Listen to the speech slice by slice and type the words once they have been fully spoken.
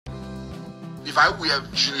if I were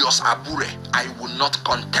Julius Abure, I would not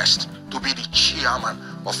contest to be the chairman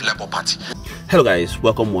of Labour Party. Hello guys,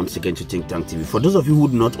 welcome once again to Think Tank TV. For those of you who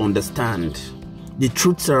do not understand the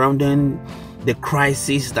truth surrounding the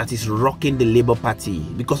crisis that is rocking the Labour Party,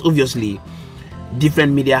 because obviously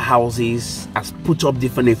different media houses has put up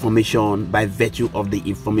different information by virtue of the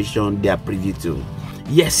information they are privy to.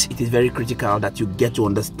 Yes, it is very critical that you get to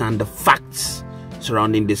understand the facts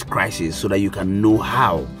surrounding this crisis so that you can know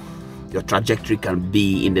how your trajectory can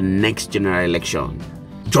be in the next general election.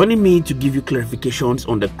 Joining me to give you clarifications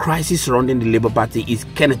on the crisis surrounding the Labour Party is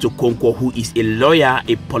Kenneth Okonkwo, who is a lawyer,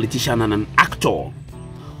 a politician and an actor.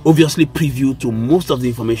 Obviously preview to most of the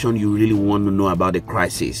information you really want to know about the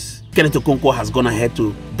crisis. Kenneth Okonkwo has gone ahead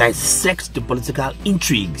to dissect the political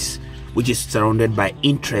intrigues which is surrounded by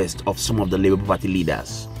interest of some of the Labour Party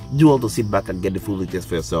leaders. Do all to sit back and get the full details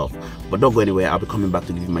for yourself. But don't go anywhere, I'll be coming back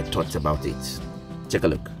to give you my thoughts about it. Take a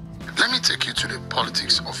look. Let me take you to the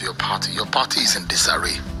politics of your party. Your party is in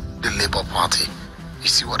disarray, the Labour Party. You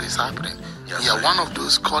see what is happening? Yes, you're one of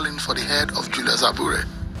those calling for the head of Julius Abure.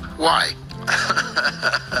 Why?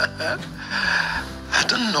 I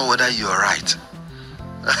don't know whether you're right.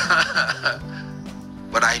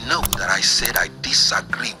 But I know that I said I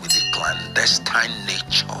disagree with the clandestine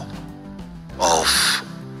nature of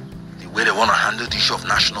the way they want to handle the issue of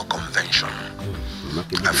national convention.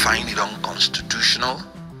 I find it unconstitutional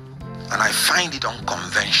and I find it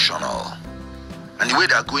unconventional. And the way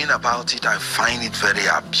they're going about it, I find it very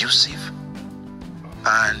abusive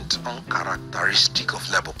and uncharacteristic of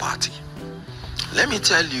Labour Party. Let me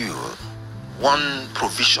tell you one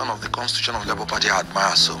provision of the Constitution of Labour Party I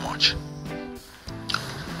admire so much.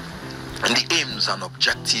 And the aims and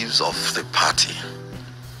objectives of the party.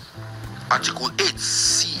 Article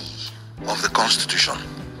 8C of the Constitution.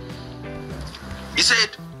 He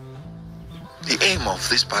said the aim of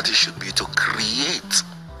this party should be to create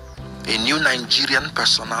a new Nigerian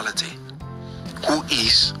personality who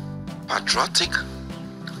is patriotic,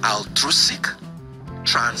 altruistic,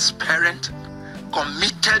 transparent,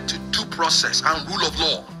 committed to due process and rule of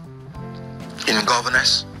law in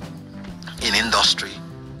governance, in industry,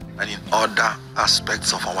 and in other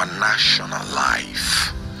aspects of our national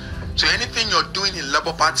life. So anything you're doing in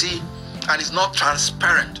Labour Party and is not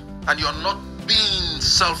transparent, and you're not being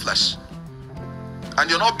selfless, and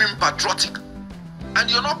you're not being patriotic, and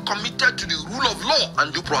you're not committed to the rule of law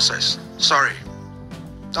and due process, sorry,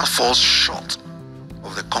 that falls short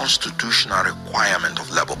of the constitutional requirement of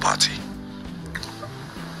Labour Party.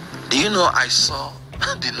 Do you know I saw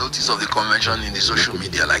the notice of the convention in the social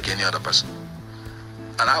media like any other person?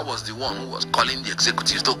 And I was the one who was calling the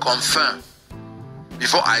executives to confirm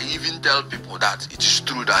before I even tell people that it is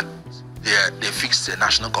true that they fixed a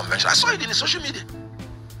national convention. I saw it in the social media.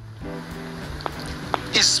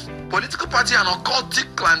 Is political party an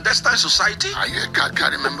occultic clandestine society? Are you a card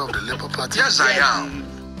member of the Labour Party? Yes, I am.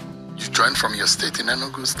 You joined from your state in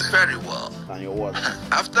Enugu State? Very well. And your what?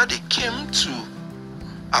 After they came to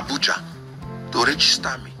Abuja to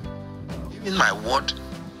register me, even my ward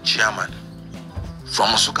chairman from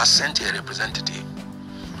Osuka sent a representative.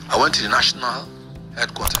 I went to the national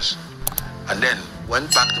headquarters and then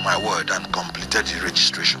went back to my ward and completed the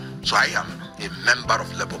registration. So I am a member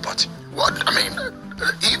of Labour Party. What? I mean,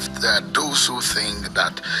 if there are those who think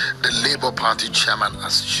that the Labour Party chairman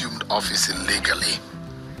assumed office illegally,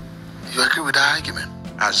 you agree with that argument?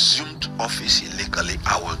 Assumed office illegally,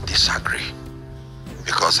 I will disagree.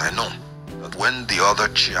 Because I know that when the other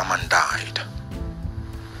chairman died,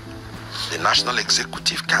 the National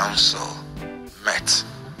Executive Council met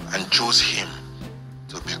and chose him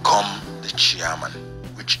to become the chairman,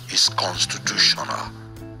 which is constitutional.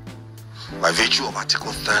 By virtue of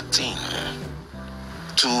Article 13,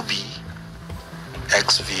 2B,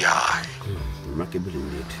 XVI. Remarkable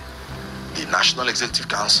indeed. The National Executive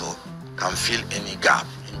Council can fill any gap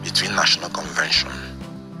in between national convention.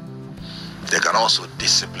 They can also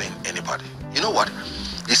discipline anybody. You know what?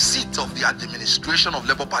 The seat of the administration of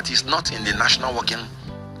Labour Party is not in the National Working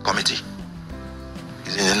Committee.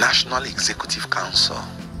 It's in the National Executive Council.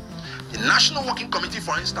 The National Working Committee,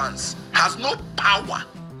 for instance, has no power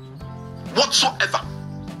whatsoever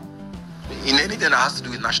in anything that has to do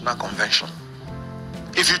with national convention.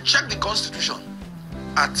 If you check the Constitution,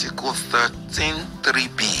 Article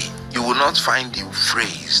 13(3)(b), you will not find the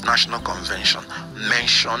phrase national convention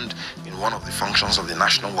mentioned in one of the functions of the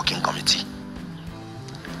National Working Committee.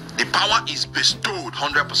 The power is bestowed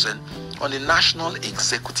 100% on the National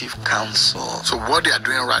Executive Council. So what they are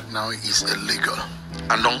doing right now is illegal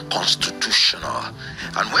and unconstitutional.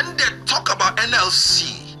 And when they talk about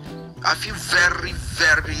NLC, I feel very,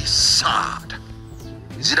 very sad.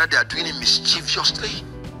 is either they are doing it mischievously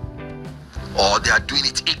or they are doing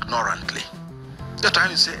it ignorantly. They're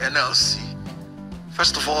trying to say NLC.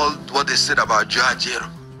 First of all, what they said about Joe Ajero,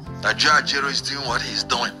 that Joe Ajero is doing what he's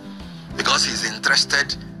doing because he's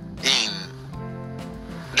interested in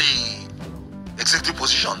the executive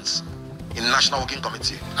positions in National Working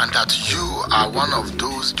Committee. And that you are one of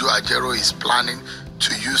those Joe Ajero is planning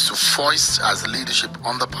to use to foist as leadership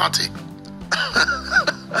on the party.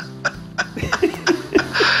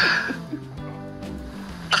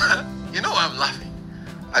 You know why I'm laughing?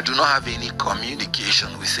 I do not have any communication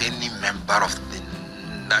with any member of the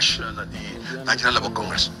Nigerian Labour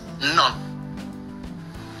Congress. None.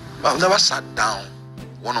 I've never sat down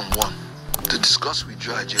one-on-one to discuss with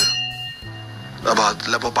Joe Ajero about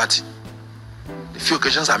the Labour Party. The few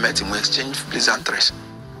occasions I met him, we exchanged pleasantries.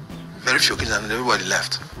 Very few occasions, and everybody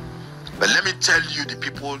left. But let me tell you, the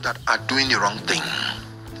people that are doing the wrong thing.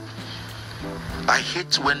 I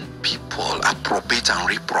hate when people approbate and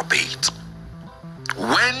reprobate.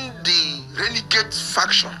 When the renegade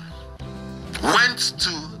faction went to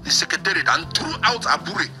the secretariat and threw out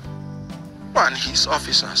Abure and his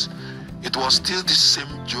officers, it was still the same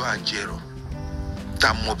Joe Ajero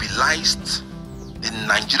that mobilized the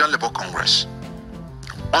Nigerian Labour Congress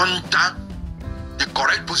under the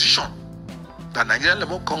correct position that Nigerian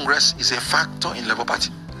Labour Congress is a factor in Labour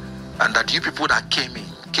Party, and that you people that came in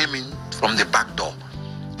from the back door.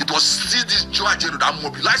 It was still this Joe Ajero that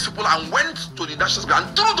mobilized people and went to the national secretary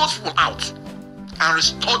and threw those people out and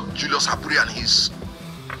restored Julius Abure and his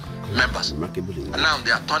members. And now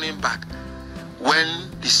they are turning back when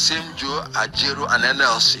the same Joe Ajero and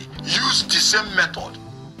NLC used the same method,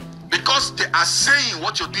 because they are saying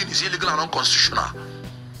what you're doing is illegal and unconstitutional,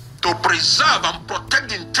 to preserve and protect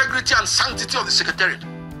the integrity and sanctity of the secretariat,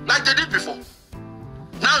 like they did before.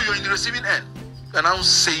 Now you're in the receiving end. You're now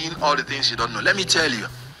saying all the things you don't know. Let me tell you,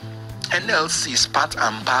 NLC is part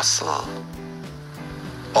and parcel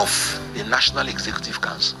of the National Executive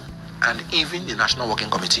Council and even the National Working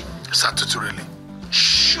Committee. Statutorily.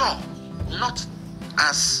 Sure, not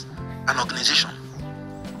as an organization,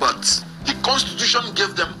 but the Constitution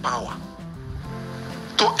gave them power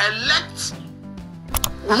to elect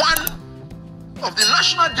one of the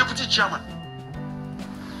National Deputy Chairman.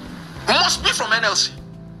 Must be from NLC,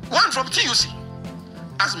 one from TUC.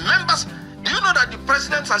 As members, do you know that the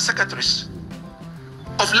presidents and secretaries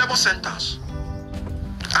of labor centers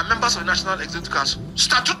are members of the National Executive Council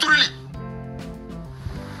statutorily?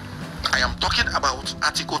 I am talking about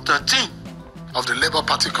Article 13 of the Labour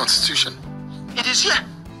Party Constitution. It is here.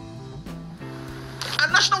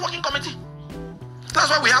 And National Working Committee.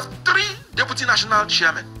 That's why we have 3 deputy national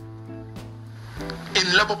chairmen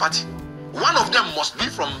in Labour Party. One of them must be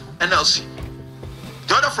from NLC,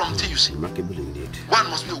 the other from TUC. Remarkable indeed. One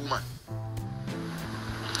must be a woman.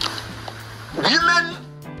 Women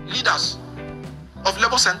leaders of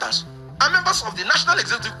labor centers are members of the National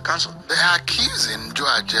Executive Council. They are accusing Joe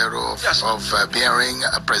Ajero of bearing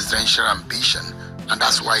a presidential ambition, and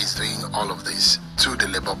that's why he's doing all of this to the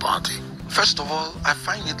Labour Party. First of all, I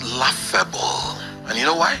find it laughable. And you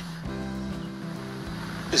know why?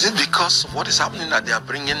 Is it because of what is happening that they are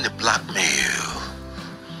bringing the blackmail?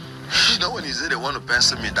 You know, when you say they want to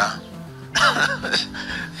pencil me down,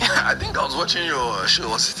 I think I was watching your show,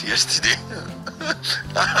 was it yesterday?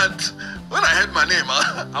 And when I heard my name,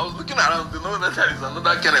 I was looking around to know that there is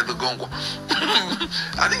another Kenneth Okonkwo.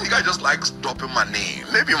 I think the guy just likes dropping my name.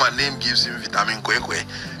 Maybe my name gives him vitamin kwekwe,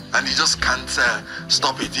 and he just can't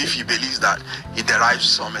stop it if he believes that he derives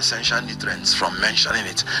some essential nutrients from mentioning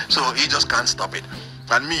it. So he just can't stop it.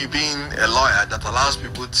 And me being a lawyer that allows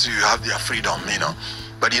people to have their freedom, you know.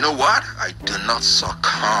 But you know what? I do not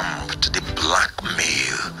succumb to the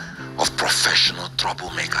blackmail of professional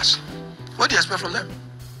troublemakers. What do you expect from them?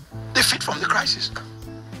 They feed from the crisis.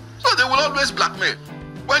 So they will always blackmail.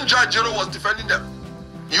 When Joe Ajero was defending them,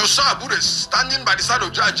 you saw Abure standing by the side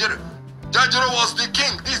of Joe Ajero. Joe Ajero was the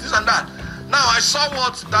king, this and that. Now I saw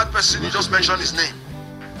what that person, he just mentioned his name.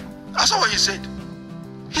 I saw what he said.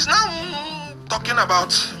 He's now talking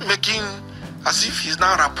about making as if he's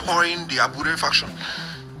now rapporting the Abure faction.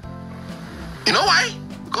 You know why?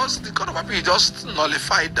 Because the Court of Appeal just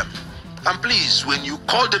nullified them. And please, when you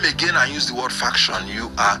call them again and use the word faction,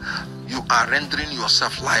 you are rendering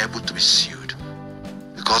yourself liable to be sued.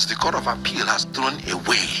 Because the Court of Appeal has thrown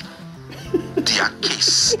away their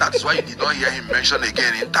case. That's why you did not hear him mention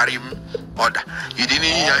again interim order. You didn't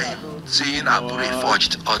hear him saying Abure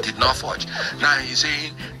forged or did not forge. Now he's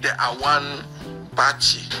saying they are one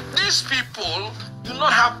party. These people do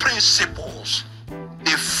not have principles.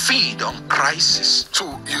 They feed on crisis. So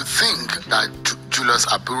you think that Julius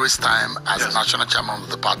Abure's time as national chairman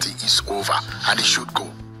of the party is over and he should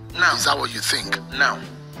go. Now, is that what you think? Now,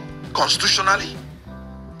 constitutionally,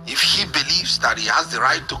 if he believes that he has the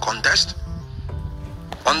right to contest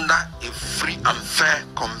under a free and fair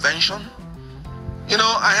convention, you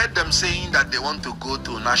know, I heard them saying that they want to go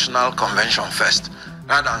to national convention first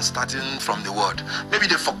rather than starting from the word. Maybe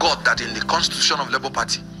they forgot that in the constitution of Labour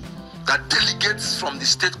Party, that delegates from the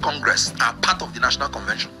state congress are part of the national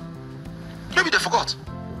convention. Maybe they forgot.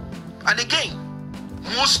 And again,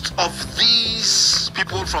 most of these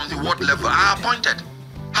people from the ward level are appointed.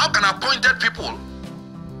 How can appointed people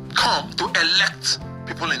come to elect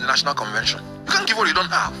people in the national convention? You can't give what you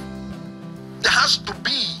don't have. There has to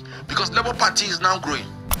be, because Labour Party is now growing.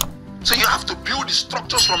 So you have to build the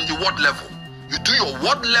structures from the ward level. You do your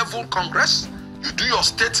ward level congress, you do your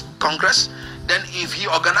state congress, then if he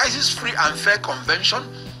organizes free and fair convention,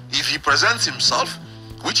 if he presents himself,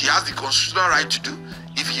 which he has the constitutional right to do,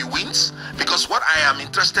 if he wins, because what I am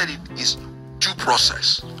interested in is due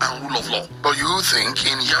process and rule of law. But you think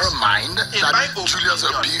in your mind that Julius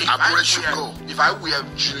Abure should go? If I were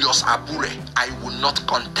Julius Abure, I would not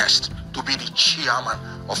contest to be the chairman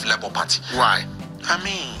of Labour Party. Why? I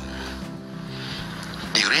mean,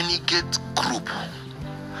 the renegade group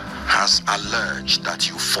has alleged that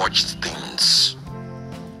you forged things.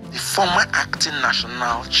 The former acting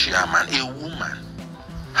national chairman, a woman,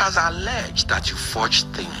 has alleged that you forged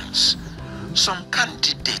things. Some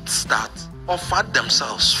candidates that offered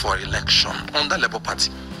themselves for election under Labour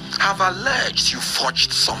Party have alleged you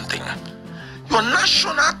forged something. Your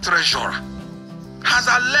national treasurer has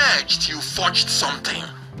alleged you forged something.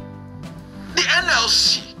 The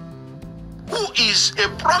NLC, who is a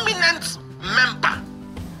prominent member,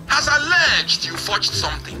 has alleged you forged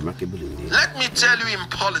something. Let me tell you, in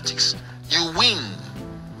politics, you win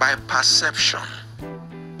by perception.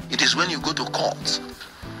 It is when you go to court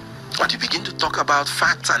that you begin to talk about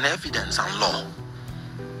facts and evidence and law.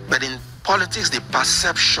 But in politics, the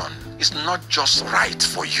perception is not just right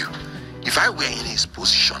for you. If I were in his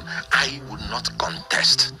position, I would not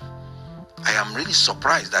contest. I am really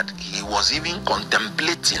surprised that he was even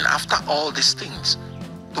contemplating, after all these things,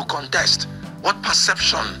 to contest. What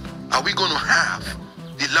perception are we going to have,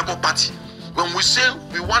 the Labour Party, when we say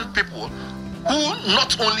we want people who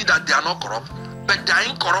not only that they are not corrupt, but they are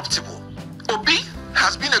incorruptible? Obi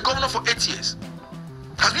has been a governor for 8 years,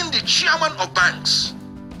 has been the chairman of banks,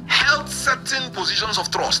 held certain positions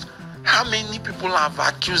of trust. How many people have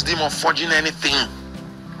accused him of forging anything?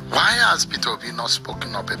 Why has Peter Obi not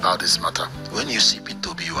spoken up about this matter? When you see Peter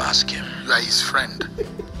Obi, you ask him. You are his friend.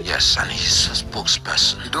 Yes, and he's a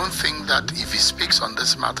spokesperson. You don't think that if he speaks on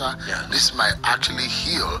this matter, this might actually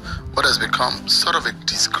heal what has become sort of a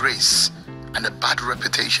disgrace and a bad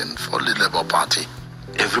reputation for the Labour Party?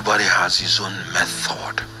 Everybody has his own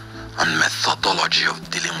method and methodology of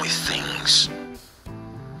dealing with things.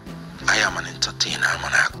 I am an entertainer, I'm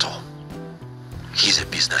an actor. He's a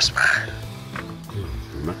businessman.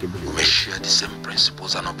 We may share the same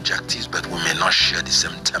principles and objectives, but we may not share the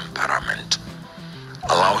same temperament.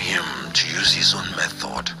 Allow him to use his own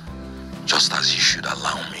method, just as you should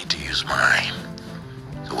allow me to use mine.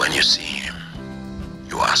 So when you see him,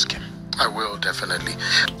 you ask him. I will, definitely.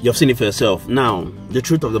 You've seen it for yourself. Now, the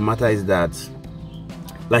truth of the matter is that,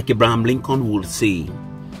 like Abraham Lincoln would say,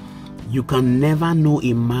 you can never know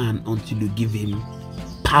a man until you give him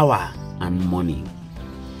power and money.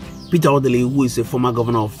 Peter Obi, who is a former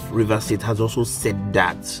governor of Rivers State, has also said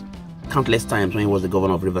that countless times when he was the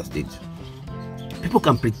governor of Rivers State. People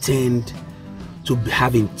can pretend to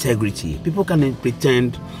have integrity. People can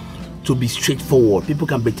pretend to be straightforward. People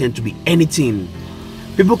can pretend to be anything.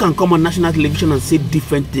 People can come on national television and say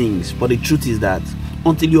different things. But the truth is that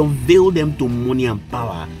until you unveil them to money and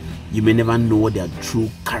power, you may never know what their true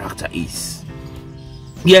character is.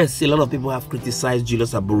 Yes, a lot of people have criticized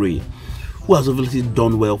Julius Abure, who has obviously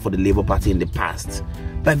done well for the Labour Party in the past,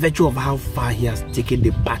 by virtue of how far he has taken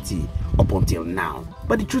the party up until now.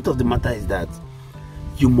 But the truth of the matter is that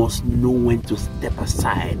you must know when to step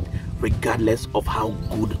aside, regardless of how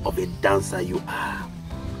good of a dancer you are.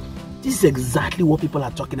 This is exactly what people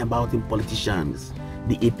are talking about in politicians,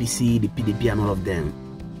 the APC, the PDP and all of them.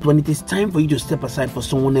 When it is time for you to step aside for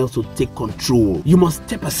someone else to take control, you must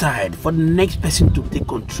step aside for the next person to take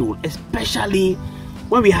control, especially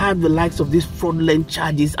when we have the likes of these fraudulent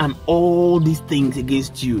charges and all these things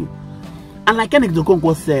against you. And like Kenneth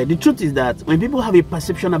Okonkwo said, the truth is that when people have a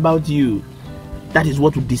perception about you, that is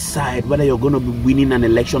what will decide whether you're going to be winning an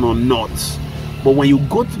election or not. But when you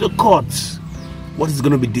go to the courts, what is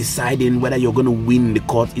going to be deciding whether you're going to win the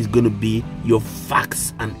court is going to be your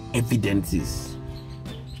facts and evidences.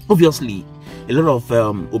 Obviously, A lot of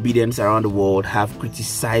Obidients around the world have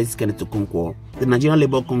criticized Kenneth Okonkwo. The Nigerian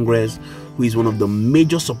Labour Congress, who is one of the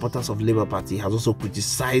major supporters of Labour Party, has also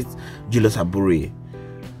criticized Julius Abure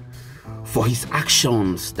for his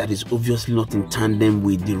actions that is obviously not in tandem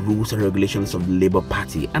with the rules and regulations of the Labour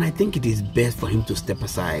Party. And I think it is best for him to step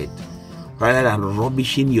aside, rather than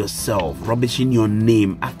rubbishing yourself, rubbishing your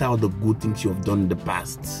name after all the good things you have done in the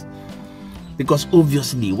past. Because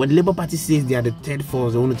obviously, when the Labour Party says they are the third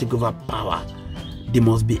force, they want to take over power, they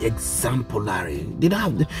must be exemplary. They don't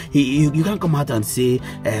have you can't come out and say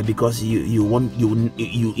because you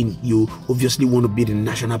obviously want to be the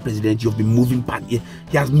national president, you've been moving party.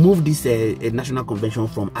 He has moved this national convention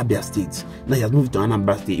from Abia State. Now he has moved to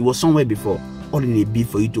Anambra State. It was somewhere before, all in a bid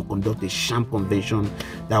for you to conduct a sham convention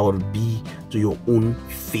that would be to your own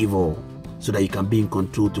favor, so that you can be in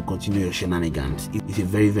control to continue your shenanigans. It's a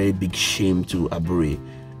very, very big shame to Abure.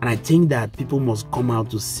 And I think that people must come out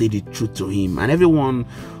to say the truth to him. And everyone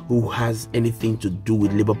who has anything to do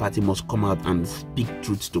with Labour Party must come out and speak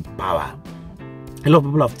truth to power. A lot of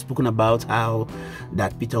people have spoken about how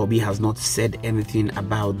that Peter Obi has not said anything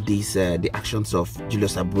about this, the actions of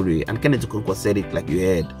Julius Abure. And Kenneth Okonkwo said it like you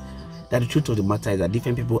heard, that the truth of the matter is that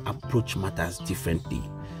different people approach matters differently.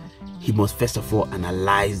 He must first of all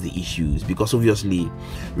analyze the issues, because obviously,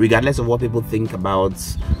 regardless of what people think about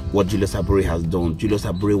what Julius Abure has done, Julius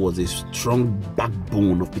Abure was a strong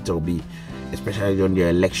backbone of Peter Obi, especially during the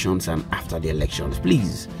elections and after the elections.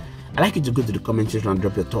 Please, I'd like you to go to the comment section and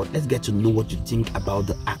drop your thought. Let's get to know what you think about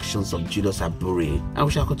the actions of Julius Abure, and we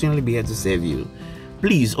shall continually be here to serve you.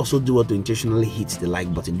 Please also do what to intentionally hit the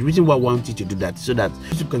like button. The reason why I want you to do that is so that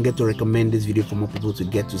you can get to recommend this video for more people to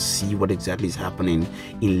get to see what exactly is happening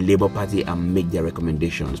in Labour Party and make their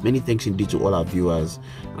recommendations. Many thanks indeed to all our viewers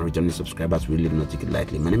and returning subscribers. We really do not take it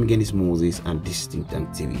lightly. My name again is Moses, and this is Think Tank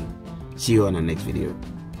TV. See you on our next video.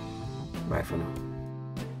 Bye for now.